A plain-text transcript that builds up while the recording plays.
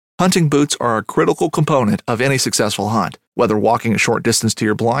Hunting boots are a critical component of any successful hunt. Whether walking a short distance to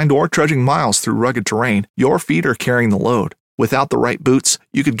your blind or trudging miles through rugged terrain, your feet are carrying the load. Without the right boots,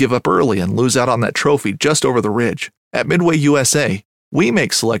 you could give up early and lose out on that trophy just over the ridge. At Midway USA, we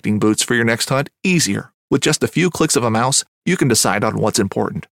make selecting boots for your next hunt easier. With just a few clicks of a mouse, you can decide on what's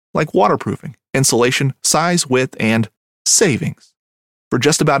important, like waterproofing, insulation, size, width, and savings. For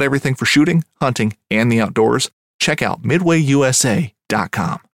just about everything for shooting, hunting, and the outdoors, check out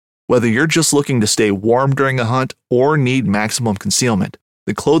MidwayUSA.com. Whether you're just looking to stay warm during a hunt or need maximum concealment,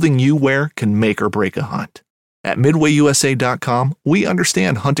 the clothing you wear can make or break a hunt. At MidwayUSA.com, we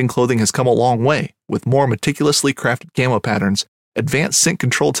understand hunting clothing has come a long way with more meticulously crafted camo patterns, advanced scent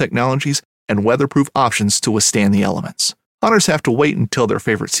control technologies, and weatherproof options to withstand the elements. Hunters have to wait until their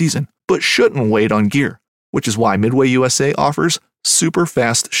favorite season, but shouldn't wait on gear, which is why Midway USA offers super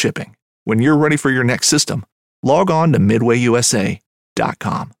fast shipping. When you're ready for your next system, log on to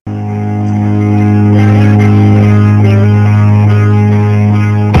MidwayUSA.com.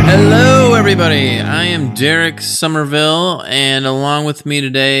 Hello, everybody. I am Derek Somerville, and along with me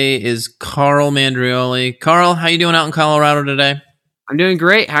today is Carl Mandrioli. Carl, how you doing out in Colorado today? I'm doing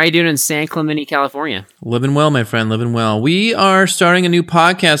great. How are you doing in San Clemente, California? Living well, my friend, living well. We are starting a new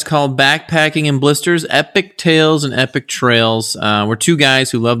podcast called Backpacking in Blisters, Epic Tales and Epic Trails. We're two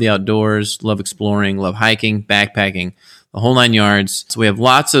guys who love the outdoors, love exploring, love hiking, backpacking, the whole nine yards. So we have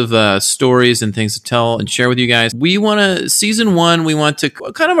lots of stories and things to tell and share with you guys. Season 1, we want to,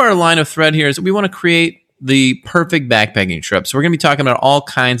 kind of our line of thread here is we want to create the perfect backpacking trip. So we're going to be talking about all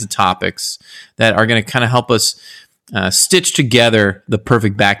kinds of topics that are going to kind of help us stitch together the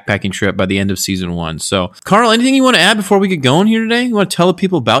perfect backpacking trip by the end of season 1. So, Carl, anything you want to add before we get going here today? You want to tell the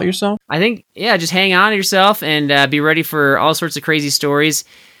people about yourself? I think, just hang on to yourself and be ready for all sorts of crazy stories.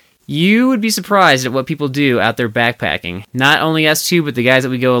 You would be surprised at what people do out there backpacking. Not only us two, but the guys that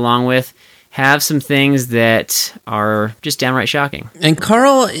we go along with have some things that are just downright shocking. And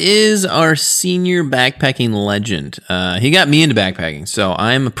Carl is our senior backpacking legend. He got me into backpacking, so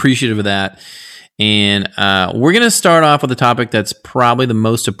I'm appreciative of that. And we're going to start off with a topic that's probably the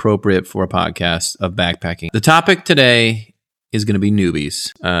most appropriate for a podcast of backpacking. The topic today is going to be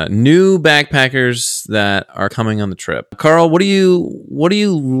newbies, new backpackers that are coming on the trip. Carl, what do you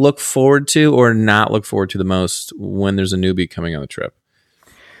look forward to or not look forward to the most when there's a newbie coming on the trip?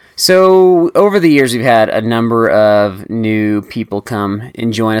 So over the years, we've had a number of new people come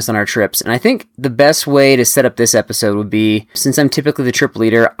and join us on our trips. And I think the best way to set up this episode would be, since I'm typically the trip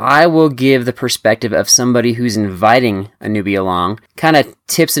leader, I will give the perspective of somebody who's inviting a newbie along, kind of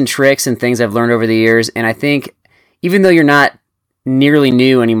tips and tricks and things I've learned over the years. And I think even though you're not nearly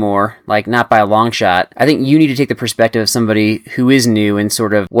new anymore, like not by a long shot, I think you need to take the perspective of somebody who is new and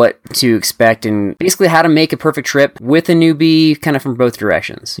sort of what to expect and basically how to make a perfect trip with a newbie kind of from both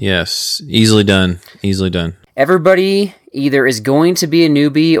directions. Yes, easily done. Everybody either is going to be a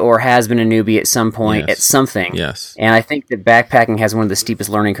newbie or has been a newbie at some point at something. Yes. And I think that backpacking has one of the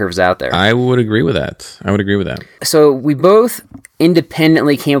steepest learning curves out there. I would agree with that. So we both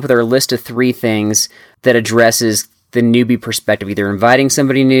independently came up with our list of 3 things that addresses the newbie perspective, either inviting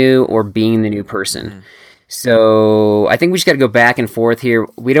somebody new or being the new person. So I think we just got to go back and forth here.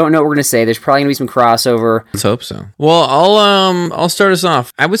 We don't know what we're going to say. There's probably going to be some crossover. Let's hope so. Well, I'll start us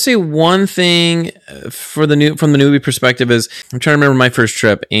off. I would say one thing from the newbie perspective is I'm trying to remember my first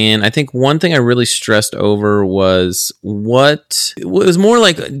trip, and I think one thing I really stressed over was what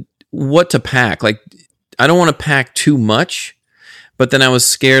to pack. Like, I don't want to pack too much. But then I was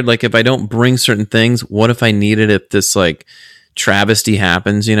scared, like, if I don't bring certain things, what if I need it if this, like, travesty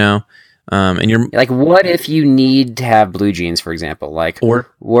happens, you know? And you're... Like, what if you need to have blue jeans, for example? Like, what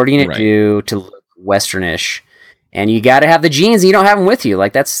are you going to do to look Westernish? And you got to have the jeans and you don't have them with you.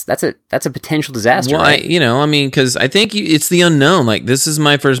 Like, that's a potential disaster, well, right? Because I think it's the unknown. Like, this is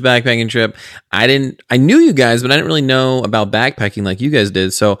my first backpacking trip. I knew you guys, but I didn't really know about backpacking like you guys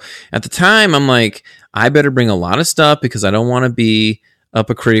did. So at the time, I'm like, I better bring a lot of stuff because I don't want to be up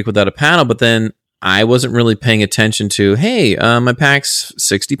a creek without a paddle. But then I wasn't really paying attention to, hey, my pack's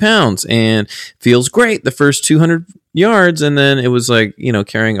 60 pounds and feels great the first 200 yards. And then it was like,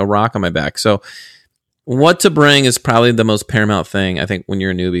 carrying a rock on my back. So what to bring is probably the most paramount thing, I think, when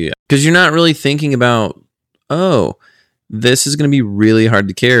you're a newbie. Because you're not really thinking about, this is going to be really hard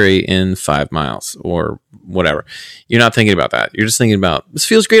to carry in 5 miles or whatever. You're not thinking about that. You're just thinking about, this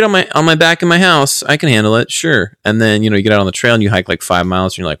feels great on my back in my house. I can handle it, sure. And then, you get out on the trail and you hike like 5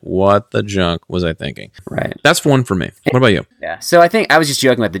 miles and you're like, what the junk was I thinking? Right. That's one for me. What about you? Yeah. So I think I was just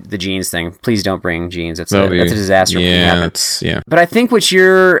joking about the jeans thing. Please don't bring jeans. That's a disaster. Yeah. But I think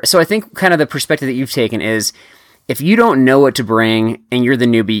I think kind of the perspective that you've taken is, if you don't know what to bring and you're the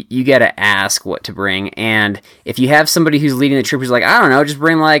newbie, you got to ask what to bring. And if you have somebody who's leading the trip who's like, I don't know, just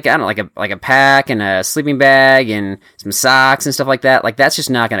bring like a pack and a sleeping bag and some socks and stuff like that. Like that's just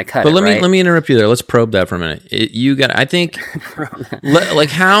not going to cut but it. Let me interrupt you there. Let's probe that for a minute. I think like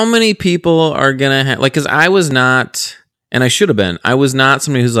how many people are going to have, like, cause I was not, and I should have been. I was not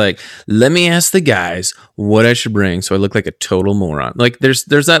somebody who's like, let me ask the guys what I should bring, so I look like a total moron. Like, there's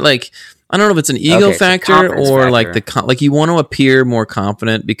that, like, I don't know if it's an ego factor or like like you want to appear more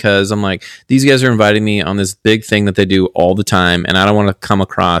confident, because I'm like, these guys are inviting me on this big thing that they do all the time, and I don't want to come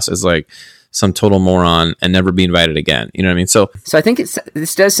across as like some total moron and never be invited again. You know what I mean? So I think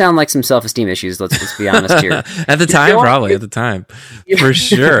this does sound like some self-esteem issues. Let's be honest here. At the time, for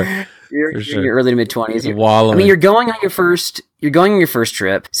sure. You're in your early to mid 20s. I mean, you're going on your first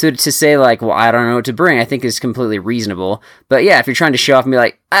trip. So to say like, well, I don't know what to bring, I think is completely reasonable. But yeah, if you're trying to show off and be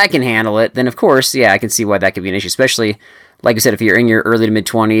like, I can handle it, then of course, yeah, I can see why that could be an issue. Especially, like I said, if you're in your early to mid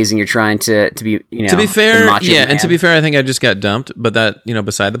 20s and you're trying to be, you know, to be fair, yeah, and to be fair, I think I just got dumped, but that, you know,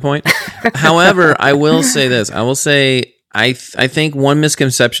 beside the point. However, I will say this. I think one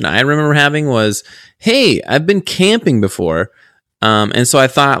misconception I remember having was, hey, I've been camping before. And so I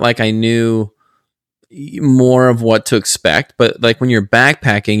thought like I knew more of what to expect, but like when you're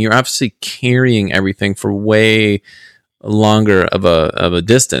backpacking, you're obviously carrying everything for way longer of a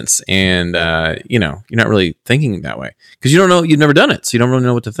distance. And, you know, you're not really thinking that way because you don't know, you've never done it. So you don't really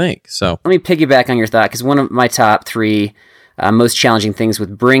know what to think. So let me piggyback on your thought, because one of my top 3 most challenging things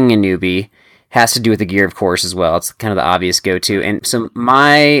with bringing a newbie has to do with the gear, of course, as well. It's kind of the obvious go-to. And so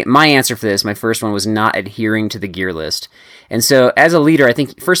my answer for this, my first one, was not adhering to the gear list. And so as a leader, I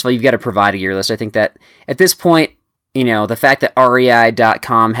think, first of all, you've got to provide a gear list. I think that at this point, you know, the fact that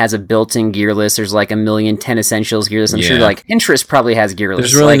REI.com has a built-in gear list, there's like 1,000,010 essentials gear list. I'm sure like Pinterest probably has gear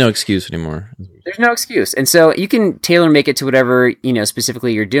lists. There's really no excuse anymore. There's no excuse. And so you can tailor make it to whatever, you know,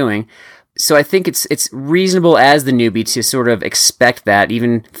 specifically you're doing. So I think it's reasonable as the newbie to sort of expect that,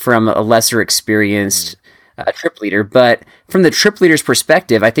 even from a lesser experienced trip leader. But from the trip leader's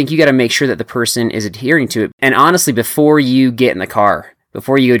perspective, I think you got to make sure that the person is adhering to it. And honestly, before you get in the car,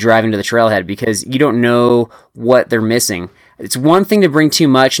 before you go drive into the trailhead, because you don't know what they're missing. It's one thing to bring too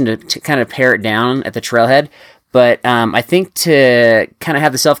much and to kind of pare it down at the trailhead. But I think to kind of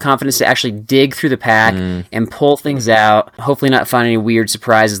have the self-confidence to actually dig through the pack and pull things out, hopefully not find any weird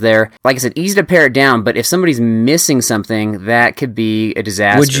surprises there. Like I said, easy to pare it down, but if somebody's missing something, that could be a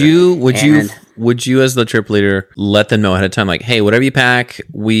disaster. Would you as the trip leader let them know ahead of time, like, hey, whatever you pack,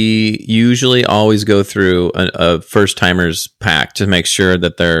 we usually always go through a first-timer's pack to make sure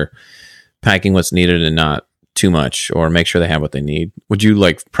that they're packing what's needed and not too much, or make sure they have what they need? Would you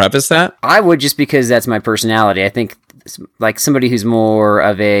like preface that? I would, just because that's my personality. I think like somebody who's more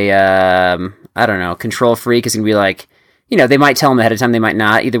of a I don't know, control freak is gonna be like, you know, they might tell them ahead of time, they might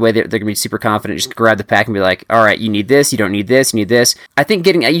not. Either way, they're gonna be super confident, just grab the pack and be like, all right, you need this, you don't need this, you need this. I think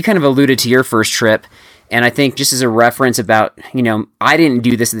you kind of alluded to your first trip, and I think just as a reference about, you know, I didn't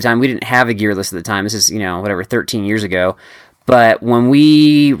do this at the time. We didn't have a gear list at the time. This is, you know, whatever, 13 years ago. But when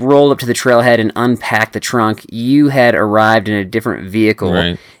we rolled up to the trailhead and unpacked the trunk, you had arrived in a different vehicle.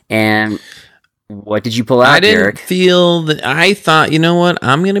 Right. And what did you pull out, Derek? I thought, you know what?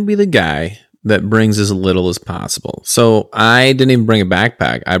 I'm going to be the guy that brings as little as possible. So I didn't even bring a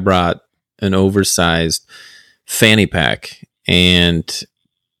backpack. I brought an oversized fanny pack and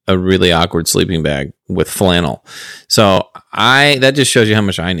a really awkward sleeping bag with flannel. So that just shows you how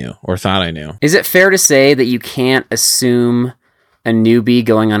much I knew or thought I knew. Is it fair to say that you can't assume a newbie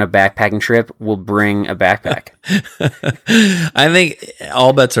going on a backpacking trip will bring a backpack? I think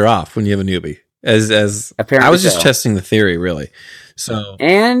all bets are off when you have a newbie. As apparently, I was just testing the theory, really. So,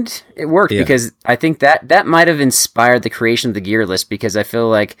 and it worked, because I think that might have inspired the creation of the gear list, because I feel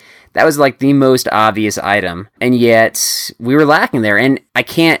like that was like the most obvious item, and yet we were lacking there. And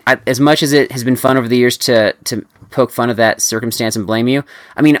as much as it has been fun over the years to poke fun of that circumstance and blame you,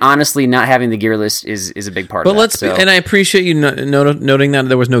 I mean, honestly, not having the gear list is a big part of that. And I appreciate you noting that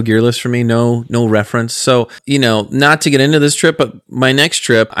there was no gear list for me, no reference. So, you know, not to get into this trip, but my next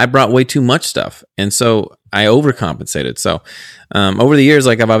trip, I brought way too much stuff. And so I overcompensated. So over the years,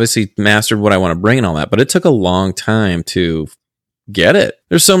 like, I've obviously mastered what I want to bring and all that, but it took a long time to get it.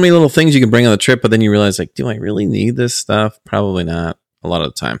 There's so many little things you can bring on the trip, but then you realize, like, do I really need this stuff? Probably not a lot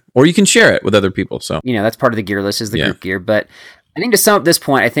of the time. Or you can share it with other people. So, you know, that's part of the gear list, is the group gear. But I think to sum up this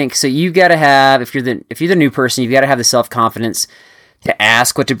point, I think, so you've got to have, if you're the new person, you've got to have the self-confidence to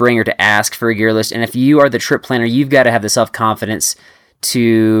ask what to bring or to ask for a gear list. And if you are the trip planner, you've got to have the self-confidence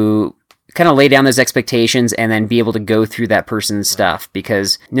to kind of lay down those expectations and then be able to go through that person's stuff,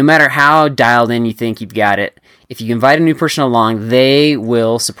 because no matter how dialed in you think you've got it, if you invite a new person along, they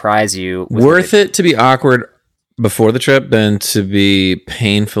will surprise you. Worth it to be awkward before the trip than to be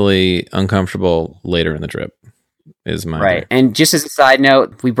painfully uncomfortable later in the trip is my right. And just as a side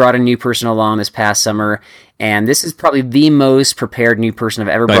note, we brought a new person along this past summer, and this is probably the most prepared new person I've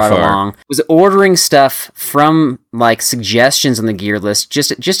ever brought along. Was ordering stuff from like suggestions on the gear list,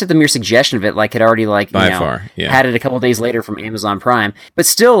 just at the mere suggestion of it, like had already like had it a couple days later from Amazon Prime. But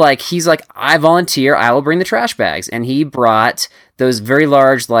still, like he's like, I volunteer, I will bring the trash bags, and he brought those very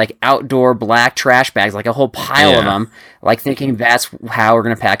large like outdoor black trash bags, like a whole pile of them, like thinking that's how we're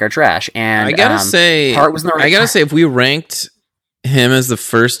gonna pack our trash. And I gotta say, if we ranked him as the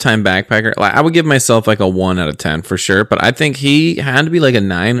first time backpacker, like I would give myself like a 1 out of 10 for sure, but I think he had to be like a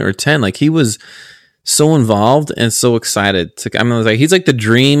 9 or 10. Like he was so involved and so excited to, I mean, like he's like the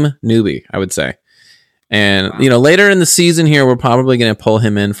dream newbie, I would say. And you know, later in the season here, we're probably going to pull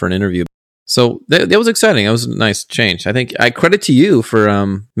him in for an interview. So that was exciting. That was a nice change. I think I credit to you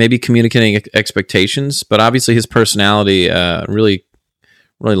for maybe communicating expectations, but obviously his personality really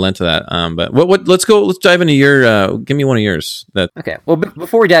lent to that. But let's dive into your, give me one of yours. Okay. Well,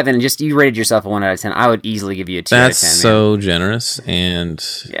 before we dive in, just you rated yourself a 1 out of 10. I would easily give you a 2 out of 10. That's so generous. And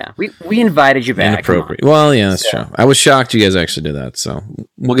yeah, we invited you back. Inappropriate. Well, yeah, that's true. I was shocked you guys actually did that. So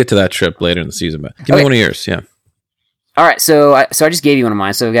we'll get to that trip later in the season, but give me one of yours. Yeah. All right. So I just gave you one of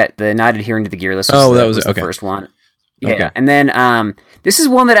mine. So we got the not adhering to the gear list. That was the first one. Yeah. Okay. And then this is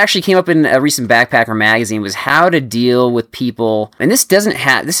one that actually came up in a recent Backpacker magazine, was how to deal with people. And this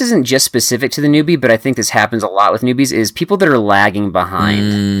isn't just specific to the newbie, but I think this happens a lot with newbies, is people that are lagging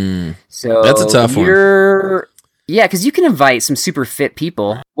behind. So that's a tough one. Yeah, because you can invite some super fit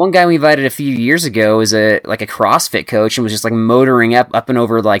people. One guy we invited a few years ago was a CrossFit coach and was just like motoring up and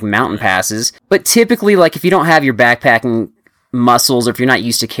over like mountain passes. But typically, like if you don't have your backpacking muscles, or if you're not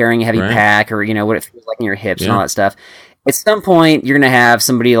used to carrying a heavy pack, or you know what it feels like in your hips and all that stuff, at some point you're going to have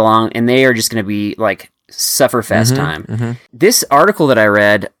somebody along and they are just going to be like sufferfest time. This article that I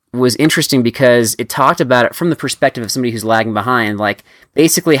read was interesting because it talked about it from the perspective of somebody who's lagging behind, like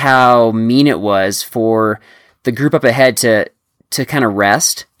basically how mean it was for the group up ahead to kind of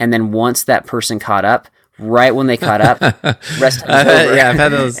rest, and then once that person caught up, right when they caught up, rest time was over. Yeah, I've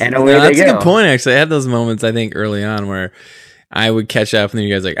had those. And away they go. That's a good point, actually. I had those moments, I think, early on where I would catch up, and then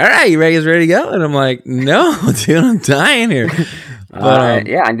you guys are like, all right, you ready to go? And I'm like, no, dude, I'm dying here. But,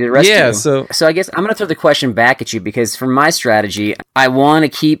 yeah, I did rest too. So I guess I'm going to throw the question back at you, because for my strategy, I want to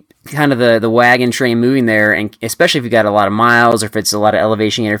keep kind of the wagon train moving there, and especially if you got a lot of miles, or if it's a lot of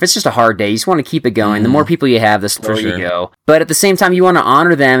elevation, or if it's just a hard day, you just want to keep it going. The more people you have, the slower you go. But at the same time, you want to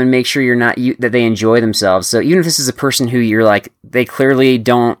honor them and make sure that they enjoy themselves. So even if this is a person who you're like, they clearly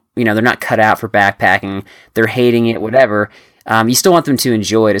don't, you know, they're not cut out for backpacking, they're hating it, whatever. You still want them to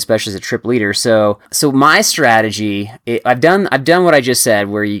enjoy it, especially as a trip leader. So my strategy, I've done what I just said,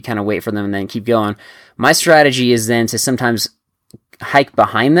 where you kind of wait for them and then keep going. My strategy is then to sometimes hike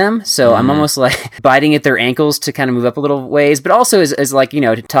behind them, so I'm almost like biting at their ankles to kind of move up a little ways, but also as like, you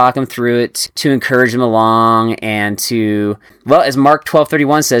know, to talk them through it, to encourage them along, and to, well, as Mark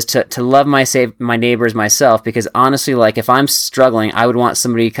 12:31 says, to love my neighbor as myself. Because honestly, like if I'm struggling, I would want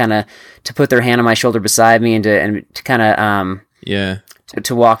somebody kind of to put their hand on my shoulder beside me and to kind of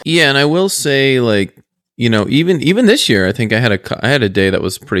to walk. Yeah, and I will say, like, you know, even this year, I think I had a day that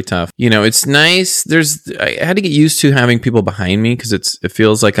was pretty tough. You know, it's nice. I had to get used to having people behind me, because it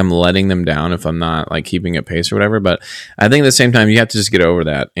feels like I'm letting them down if I'm not like keeping a pace or whatever. But I think at the same time, you have to just get over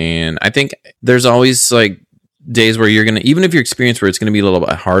that. And I think there's always like days where you're gonna, even if your experience where it's gonna be a little bit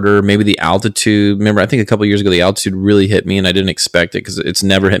harder, maybe the altitude. Remember, I think a couple years ago the altitude really hit me, and I didn't expect it because it's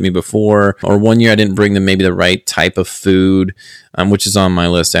never hit me before. Or one year I didn't bring them maybe the right type of food, which is on my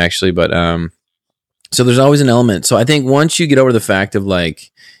list actually, but so there's always an element. So I think once you get over the fact of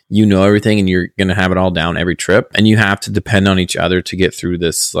like, you know everything and you're going to have it all down every trip, and you have to depend on each other to get through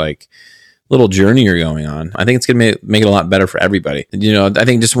this like little journey you're going on, I think it's going to make it a lot better for everybody. You know, I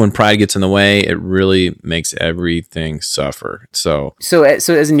think just when pride gets in the way, it really makes everything suffer. So as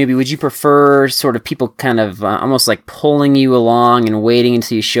a newbie, would you prefer sort of people kind of almost like pulling you along and waiting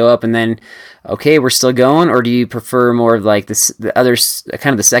until you show up and then, okay, we're still going? Or do you prefer more of like the other,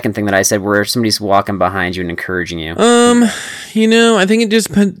 kind of the second thing that I said, where somebody's walking behind you and encouraging you? You know, I think it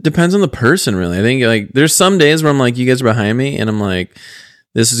just depends on the person, really. I think like there's some days where I'm like, you guys are behind me, and I'm like,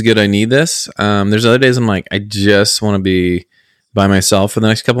 this is good, I need this. There's other days I'm like, I just want to be by myself for the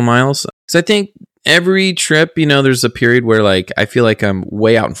next couple miles. Because I think every trip, you know, there's a period where like I feel like I'm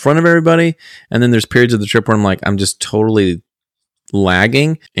way out in front of everybody, and then there's periods of the trip where I'm like, I'm just totally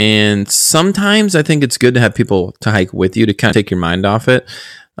lagging. And sometimes I think it's good to have people to hike with you to kind of take your mind off it.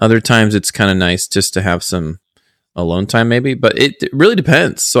 Other times it's kind of nice just to have some alone time maybe, but it really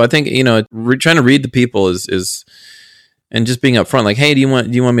depends. So I think, trying to read the people is and just being upfront, like, hey, do you want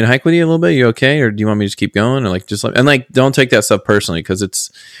me to hike with you a little bit? You okay? Or do you want me to just keep going? Or like, don't take that stuff personally, because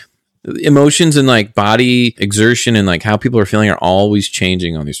it's emotions and like body exertion and like how people are feeling are always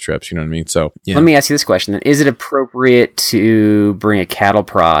changing on these trips. You know what I mean? So yeah. Let me ask you this question then. Is it appropriate to bring a cattle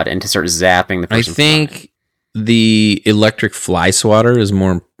prod and to start zapping the person? I think the electric fly swatter is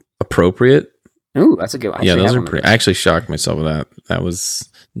more appropriate. Ooh, that's a good one. Yeah, those are pretty. I actually shocked myself with that. That was.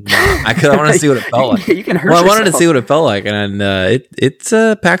 I want to see what it felt like. You can hurt I wanted to see what it felt like, and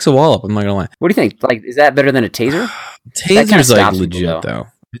it packs a wall up. I'm not gonna lie. What do you think? Like, is that better than a taser? Taser's like legit though.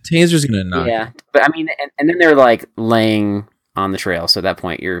 The taser's gonna knock. Yeah, but I mean, and then they're like laying on the trail, so at that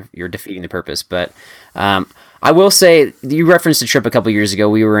point you're defeating the purpose. But I will say, you referenced a trip a couple years ago.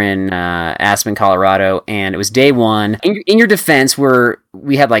 We were in Aspen, Colorado, and it was day one. In your defense,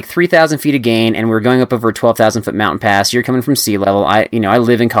 we had like 3,000 feet of gain, and we were going up over a 12,000-foot mountain pass. You're coming from sea level. I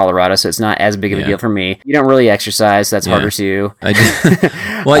live in Colorado, so it's not as big of a deal for me. You don't really exercise, so that's harder to. I do.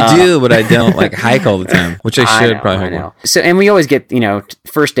 Well, I do, but I don't like hike all the time, which I should probably. I know. So, and we always get,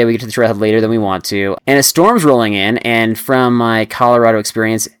 first day we get to the trailhead later than we want to, and a storm's rolling in. And from my Colorado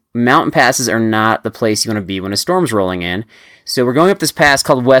experience, mountain passes are not the place you want to be when a storm's rolling in. So we're going up this pass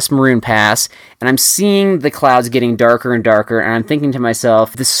called West Maroon Pass, and I'm seeing the clouds getting darker and darker, and I'm thinking to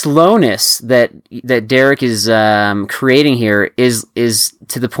myself, the slowness that Derek is creating here is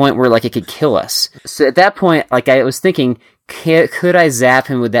to the point where like it could kill us. So at that point, like I was thinking, could I zap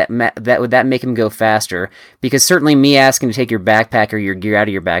him? Would that make him go faster? Because certainly me asking to take your backpack or your gear out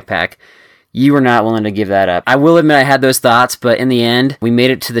of your backpack, you were not willing to give that up. I will admit I had those thoughts, but in the end, we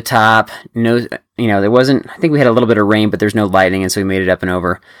made it to the top. No, there wasn't, I think we had a little bit of rain, but there's no lightning, and so we made it up and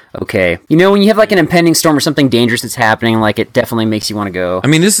over. Okay. When you have like an impending storm or something dangerous that's happening, like it definitely makes you want to go. I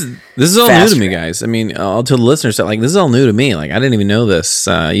mean, this is all new to me, guys. I mean, all to the listeners, like this is all new to me. Like I didn't even know this.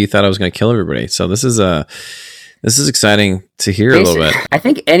 You thought I was going to kill everybody. So this is exciting to hear a little bit. I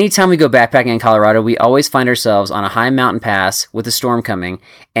think anytime we go backpacking in Colorado, we always find ourselves on a high mountain pass with a storm coming.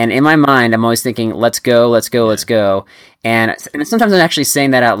 And in my mind, I'm always thinking, let's go, let's go, let's go. And sometimes I'm actually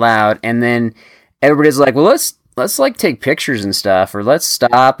saying that out loud. And then everybody's like, well, let's like take pictures and stuff, or let's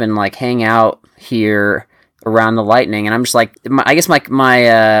stop and like hang out here around the lightning. And I'm just like, I guess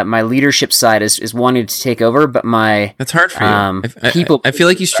my leadership side is wanting to take over, but that's hard for you. I feel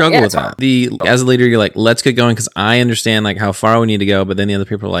like you struggle with that. As a leader, you're like, let's get going, because I understand like how far we need to go, but then the other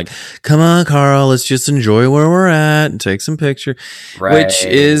people are like, come on, Carl, let's just enjoy where we're at and take some picture. Right.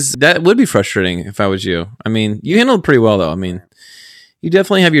 That would be frustrating if I was you. I mean, you handled it pretty well though. I mean, you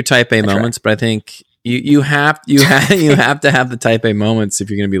definitely have your type A moments, but I think you have to have the type A moments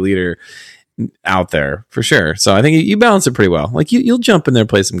if you're going to be leader out there for sure. So I think you balance it pretty well. Like you'll jump in there,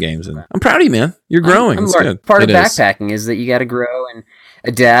 play some games, and I'm proud of you, man. You're growing. It's good. Part of backpacking is that you got to grow and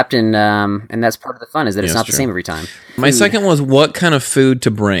adapt, and that's part of the fun is that it's not the same every time. My second was what kind of food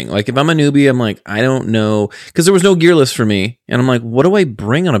to bring. Like if I'm a newbie, I'm like, I don't know, because there was no gear list for me, and I'm like, what do I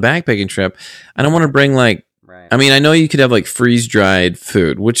bring on a backpacking trip? I don't want to bring like. I mean, I know you could have like freeze-dried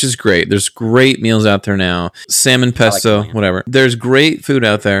food, which is great. There's great meals out there now. Salmon pesto, whatever. There's great food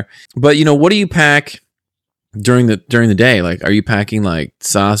out there. But, what do you pack during the day? Like, are you packing like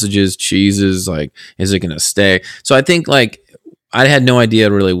sausages, cheeses? Like, is it going to stay? So I think like I had no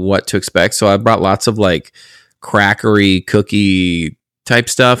idea really what to expect. So I brought lots of like crackery cookie type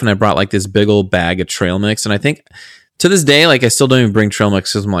stuff. And I brought like this big old bag of trail mix. And I think to this day, like I still don't even bring trail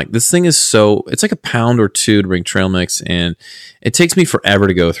mix because I'm like, this thing is it's like a pound or two to bring trail mix, and it takes me forever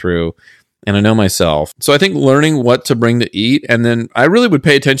to go through, and I know myself. So I think learning what to bring to eat, and then I really would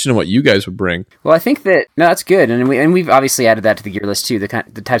pay attention to what you guys would bring. Well, I think that's good, and we've obviously added that to the gear list too, the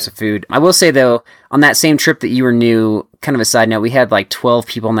types of food. I will say though, on that same trip that you were new, kind of a side note, we had like 12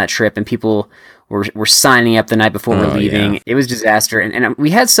 people on that trip, and people were signing up the night before we're leaving. Yeah. It was disaster, and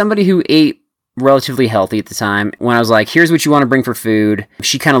we had somebody who ate relatively healthy at the time. When I was like, here's what you want to bring for food,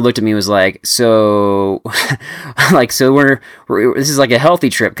 she kind of looked at me and was like, so we're this is like a healthy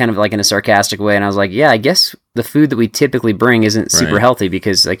trip, kind of like in a sarcastic way. And I was like, yeah, I guess the food that we typically bring isn't super healthy,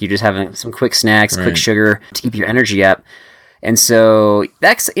 because like you're just having some quick snacks, quick sugar to keep your energy up. And so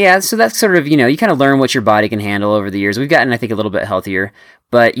that's sort of, you kind of learn what your body can handle over the years. We've gotten, I think, a little bit healthier.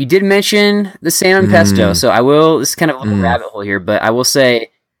 But you did mention the salmon pesto, so this is kind of a little rabbit hole here, but I will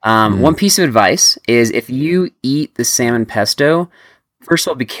say, one piece of advice is if you eat the salmon pesto, first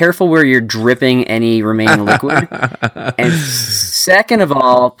of all, be careful where you're dripping any remaining liquid. And Second of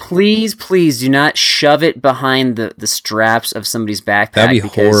all, please do not shove it behind the straps of somebody's backpack. That'd be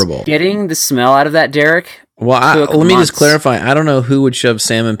horrible. Getting the smell out of that, Derek. Well, let me just clarify. I don't know who would shove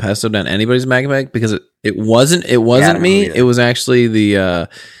salmon pesto down anybody's backpack because it wasn't me. It was actually the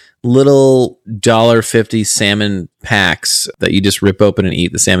little $1.50 salmon packs that you just rip open and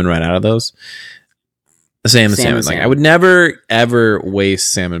eat the salmon right out of those. The salmon. Like I would never ever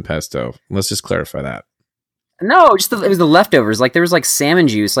waste salmon pesto. Let's just clarify that. No, it was the leftovers. Like there was like salmon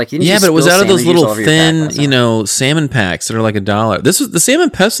juice. Like but it was out of those little thin, salmon packs that are like $1. The salmon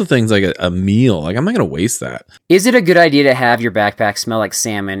pesto thing's like a meal. Like I'm not gonna waste that. Is it a good idea to have your backpack smell like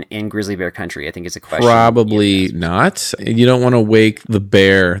salmon in grizzly bear country? I think it's a question. Probably not. You don't want to wake the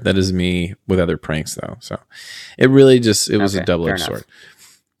bear that is me with other pranks though. So it really was a double-edged sword.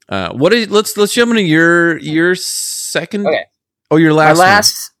 Let's jump into your second. Okay. Oh, your last. My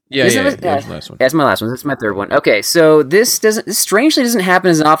last. Yeah, that's my last one. That's my third one. Okay, so this strangely doesn't happen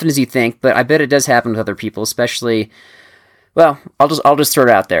as often as you think, but I bet it does happen with other people, especially. Well, I'll just throw it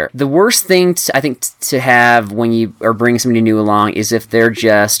out there. The worst thing I think to have when you are bringing somebody new along is if they're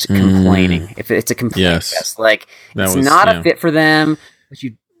just complaining. If it's a complaint fest, like it's not a fit for them. But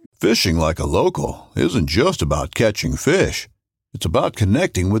Fishing like a local isn't just about catching fish. It's about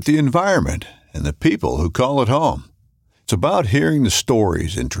connecting with the environment and the people who call it home. It's about hearing the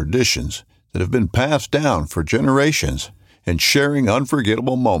stories and traditions that have been passed down for generations and sharing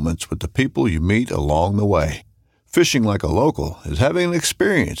unforgettable moments with the people you meet along the way. Fishing like a local is having an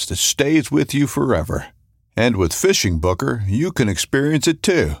experience that stays with you forever. And with Fishing Booker, you can experience it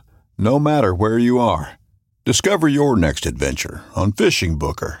too, no matter where you are. Discover your next adventure on Fishing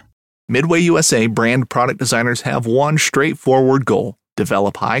Booker. Midway USA brand product designers have one straightforward goal: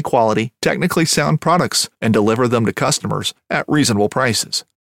 develop high-quality, technically sound products and deliver them to customers at reasonable prices.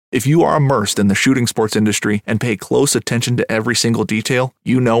 If you are immersed in the shooting sports industry and pay close attention to every single detail,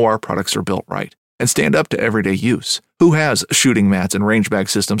 you know our products are built right and stand up to everyday use. Who has shooting mats and range bag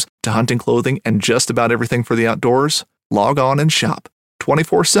systems to hunting clothing and just about everything for the outdoors? Log on and shop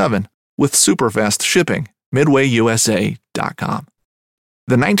 24/7 with super fast shipping. MidwayUSA.com.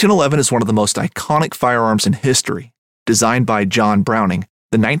 The 1911 is one of the most iconic firearms in history. Designed by John Browning,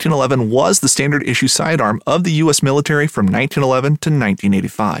 the 1911 was the standard issue sidearm of the U.S. military from 1911 to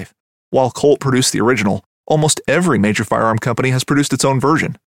 1985. While Colt produced the original, almost every major firearm company has produced its own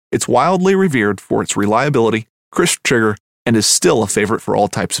version. It's wildly revered for its reliability, crisp trigger, and is still a favorite for all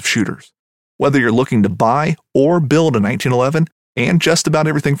types of shooters. Whether you're looking to buy or build a 1911 and just about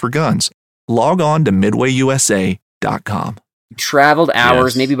everything for guns, log on to MidwayUSA.com. Traveled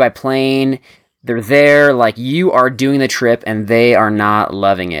hours, maybe by plane. They're there, like you are doing the trip, and they are not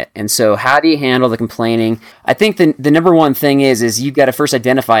loving it. And so how do you handle the complaining? I think the number one thing is you've got to first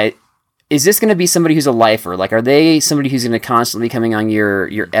identify, is this going to be somebody who's a lifer? Like, are they somebody who's going to constantly be coming on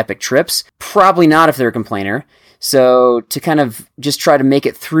your epic trips? Probably not if they're a complainer. So to kind of just try to make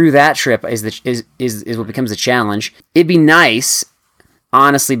it through that trip is what becomes a challenge. It'd be nice,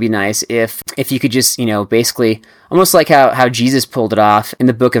 honestly be nice, if you could just, basically almost like how Jesus pulled it off in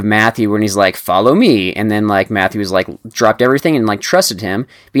the book of Matthew when he's like, follow me. And then like Matthew was like, dropped everything and like trusted him.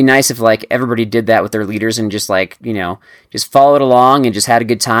 It'd be nice if like everybody did that with their leaders and just like, just followed along and just had a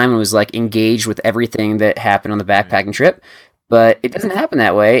good time and was like engaged with everything that happened on the backpacking trip. But it doesn't happen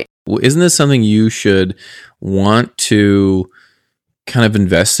that way. Well, isn't this something you should want to kind of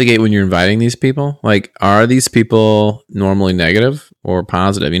investigate when you're inviting these people? Like, are these people normally negative or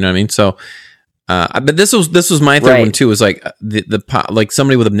positive? You know what I mean? So, but this was my third one too. Was like like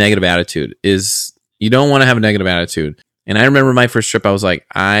somebody with a negative attitude is, you don't want to have a negative attitude. And I remember my first trip, I was like,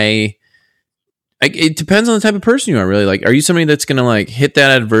 it depends on the type of person you are, really. Like, are you somebody that's gonna like hit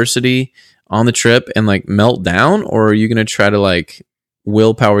that adversity on the trip and like melt down, or are you gonna try to like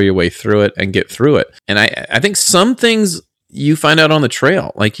willpower your way through it and get through it? And I think some things you find out on the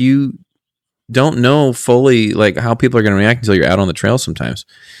trail. Like, you don't know fully like how people are going to react until you're out on the trail sometimes,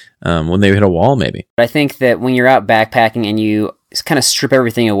 when they hit a wall maybe. I think that when you're out backpacking and you kind of strip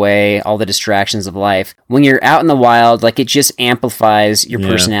everything away, all the distractions of life, when you're out in the wild, like it just amplifies your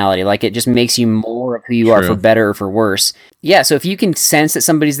personality. Like it just makes you more of who you are, for better or for worse. Yeah, so if you can sense that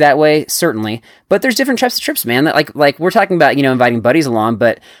somebody's that way, certainly. But there's different types of trips, man. That like we're talking about, inviting buddies along,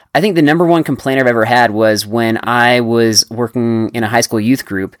 but I think the number one complaint I've ever had was when I was working in a high school youth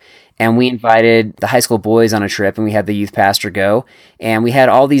group, and we invited the high school boys on a trip, and we had the youth pastor go, and we had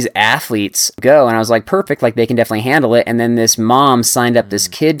all these athletes go, and I was like, perfect, like they can definitely handle it. And then this mom signed up this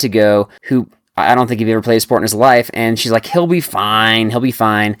kid to go who I don't think he'd ever played a sport in his life, and she's like, he'll be fine.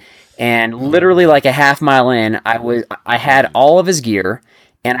 And literally like a half mile in, I had all of his gear,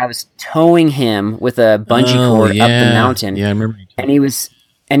 and I was towing him with a bungee cord up the mountain. Yeah, I remember. And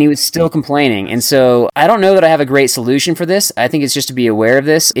he was still complaining. And so I don't know that I have a great solution for this. I think it's just to be aware of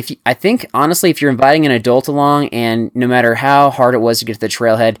this. I think, honestly, if you're inviting an adult along, and no matter how hard it was to get to the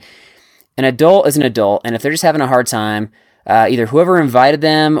trailhead, an adult is an adult. And if they're just having a hard time, either whoever invited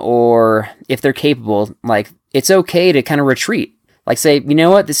them or if they're capable, like, it's okay to kind of retreat. Like, say, you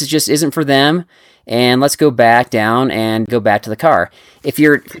know what, this isn't for them, and let's go back down and go back to the car. If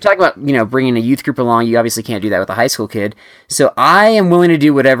you're talking about, bringing a youth group along, you obviously can't do that with a high school kid. So I am willing to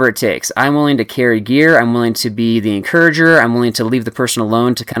do whatever it takes. I'm willing to carry gear. I'm willing to be the encourager. I'm willing to leave the person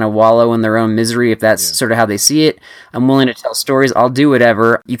alone to kind of wallow in their own misery if that's sort of how they see it. I'm willing to tell stories. I'll do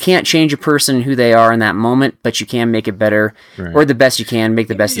whatever. You can't change a person who they are in that moment, but you can make it better, or the best you can, make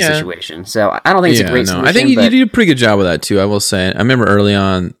the best of the situation. So I don't think it's a great solution. I think you did a pretty good job with that too, I will say. I remember early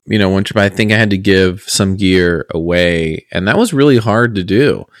on, one trip, I think I had to give some gear away, and that was really hard to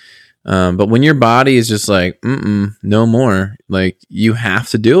do. But when your body is just like, no more, like, you have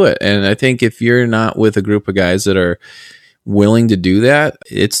to do it. And I think if you're not with a group of guys that are willing to do that,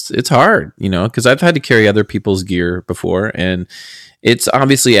 it's hard, because I've had to carry other people's gear before, and it's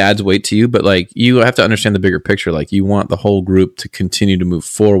obviously adds weight to you, but like, you have to understand the bigger picture. Like, you want the whole group to continue to move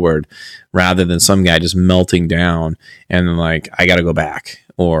forward rather than some guy just melting down and then like, I got to go back,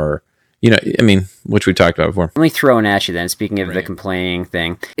 or which we talked about before. Let me throw one at you then, speaking of the complaining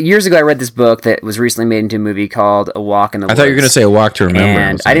thing. Years ago, I read this book that was recently made into a movie called A Walk in the Woods. I thought you were going to say A Walk to Remember.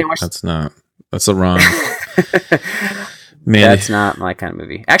 And I didn't watch... That's the wrong... Man. That's not my kind of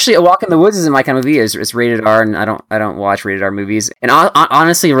movie. Actually, A Walk in the Woods isn't my kind of movie. It's rated R, and I don't watch rated R movies. And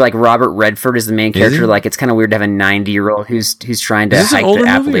honestly, like, Robert Redford is the main character. Like, it's kind of weird to have a 90-year-old who's trying to hike the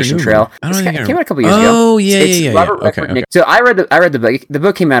Appalachian Trail. It came out a couple years ago. Oh, yeah. Robert Redford. Okay. So I read the book. The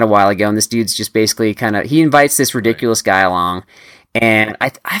book came out a while ago, and this dude's just basically he invites this ridiculous guy along, and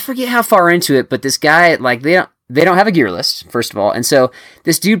I forget how far into it, but this guy, like, they don't have a gear list, first of all, and so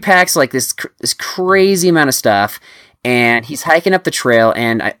this dude packs like this crazy amount of stuff. And he's hiking up the trail,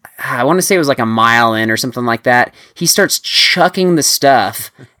 and I want to say it was like a mile in or something like that. He starts chucking the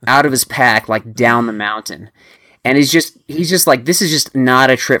stuff out of his pack, like, down the mountain. And he's just like, this is just not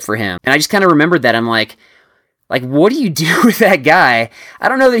a trip for him. And I just kind of remembered that. I'm like, what do you do with that guy? I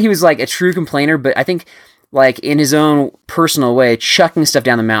don't know that he was like a true complainer, but I think, like, in his own personal way, chucking stuff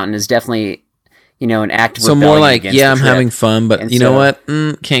down the mountain is definitely, an act of rebellion. So more like, I'm having fun, but and what?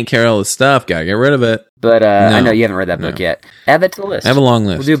 Can't carry all this stuff. Gotta get rid of it. But I know you haven't read that book yet. Add that to the list. I have a long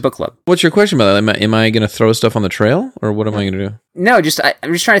list. We'll do a book club. What's your question about that? Am I going to throw stuff on the trail, or what am I going to do? No, I'm just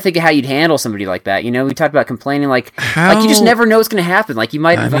trying to think of how you'd handle somebody like that. We talked about complaining, like you just never know what's going to happen. Like, you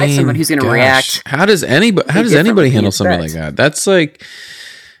might invite someone who's going to react. How does anybody handle something like that? That's like,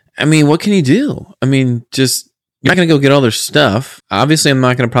 what can you do? Just... You're not going to go get all their stuff. Obviously, I'm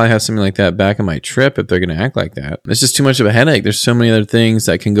not going to probably have something like that back on my trip if they're going to act like that. It's just too much of a headache. There's so many other things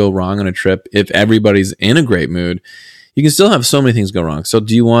that can go wrong on a trip. If everybody's in a great mood, you can still have so many things go wrong. So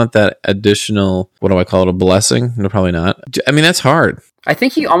do you want that additional, what do I call it, a blessing? No, probably not. That's hard. I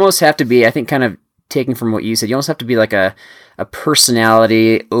think you almost have to be, kind of taking from what you said, you almost have to be like a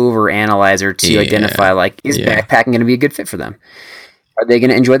personality over-analyzer to identify, like, is backpacking going to be a good fit for them? Are they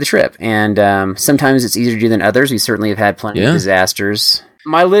going to enjoy the trip? And sometimes it's easier to do than others. We certainly have had plenty of disasters.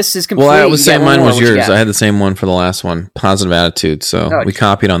 My list is complete. Well, I would say mine was yours. I had the same one for the last one. Positive attitude. So we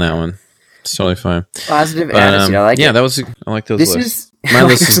copied on that one. It's totally fine. Positive attitude. I like it. Yeah, I like those lists. My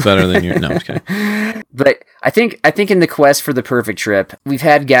list is better than yours. No, I'm just kidding. But I think in the quest for the perfect trip, we've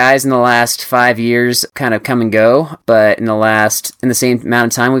had guys in the last 5 years kind of come and go, but in the same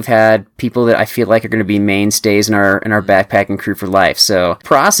amount of time, we've had people that I feel like are going to be mainstays in our backpacking crew for life. So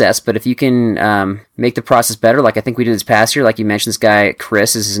process, but if you can make the process better, like I think we did this past year, like you mentioned, this guy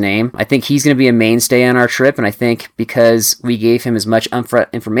Chris is his name. I think he's going to be a mainstay on our trip, and I think because we gave him as much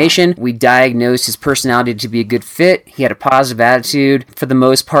upfront information, we diagnosed his personality to be a good fit. He had a positive attitude. For the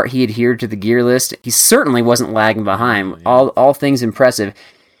most part, he adhered to the gear list. He certainly wasn't lagging behind. All things impressive.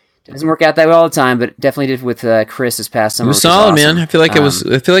 It doesn't work out that way all the time, but definitely did with Chris this past summer. It was solid, awesome. Man. I feel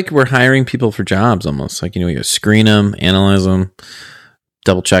like we're hiring people for jobs almost. Like, you screen them, analyze them,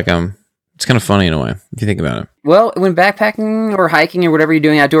 double check them. It's kind of funny in a way, if you think about it. Well, when backpacking or hiking or whatever you're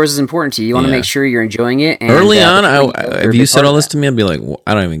doing outdoors is important to you, you want to make sure you're enjoying it. And, early on, if you said all this to me, I'd be like,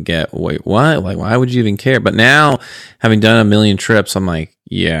 I don't even get, wait, what? Like, why would you even care? But now, having done a million trips, I'm like,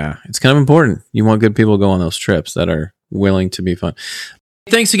 yeah, it's kind of important. You want good people to go on those trips that are willing to be fun.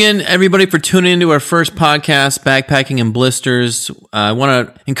 Thanks again, everybody, for tuning into our first podcast, Backpacking in Blisters. I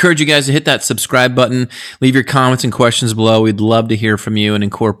want to encourage you guys to hit that subscribe button. Leave your comments and questions below. We'd love to hear from you and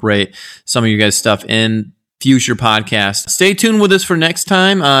incorporate some of your guys' stuff in future podcasts. Stay tuned with us for next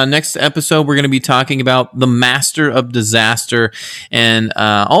time. Next episode, we're going to be talking about the master of disaster and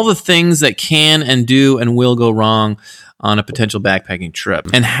all the things that can and do and will go wrong on a potential backpacking trip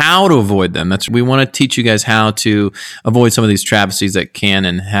and how to avoid them. We want to teach you guys how to avoid some of these travesties that can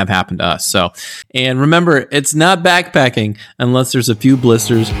and have happened to us. And remember, it's not backpacking unless there's a few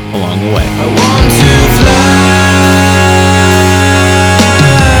blisters along the way. I want to fly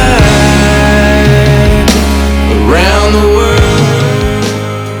around the world.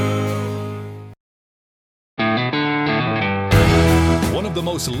 The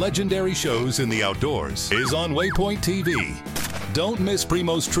most legendary shows in the outdoors is on Waypoint TV. Don't miss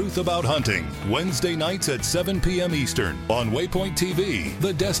Primo's Truth About Hunting, Wednesday nights at 7 p.m. Eastern on Waypoint TV,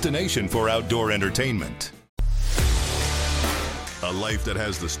 the destination for outdoor entertainment. A life that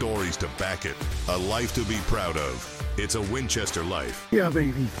has the stories to back it, a life to be proud of. It's a Winchester life. Yeah,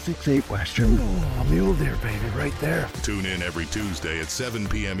 baby, 6'8" Western. Oh, mule deer, baby, right there. Tune in every Tuesday at 7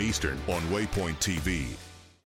 p.m. Eastern on Waypoint TV.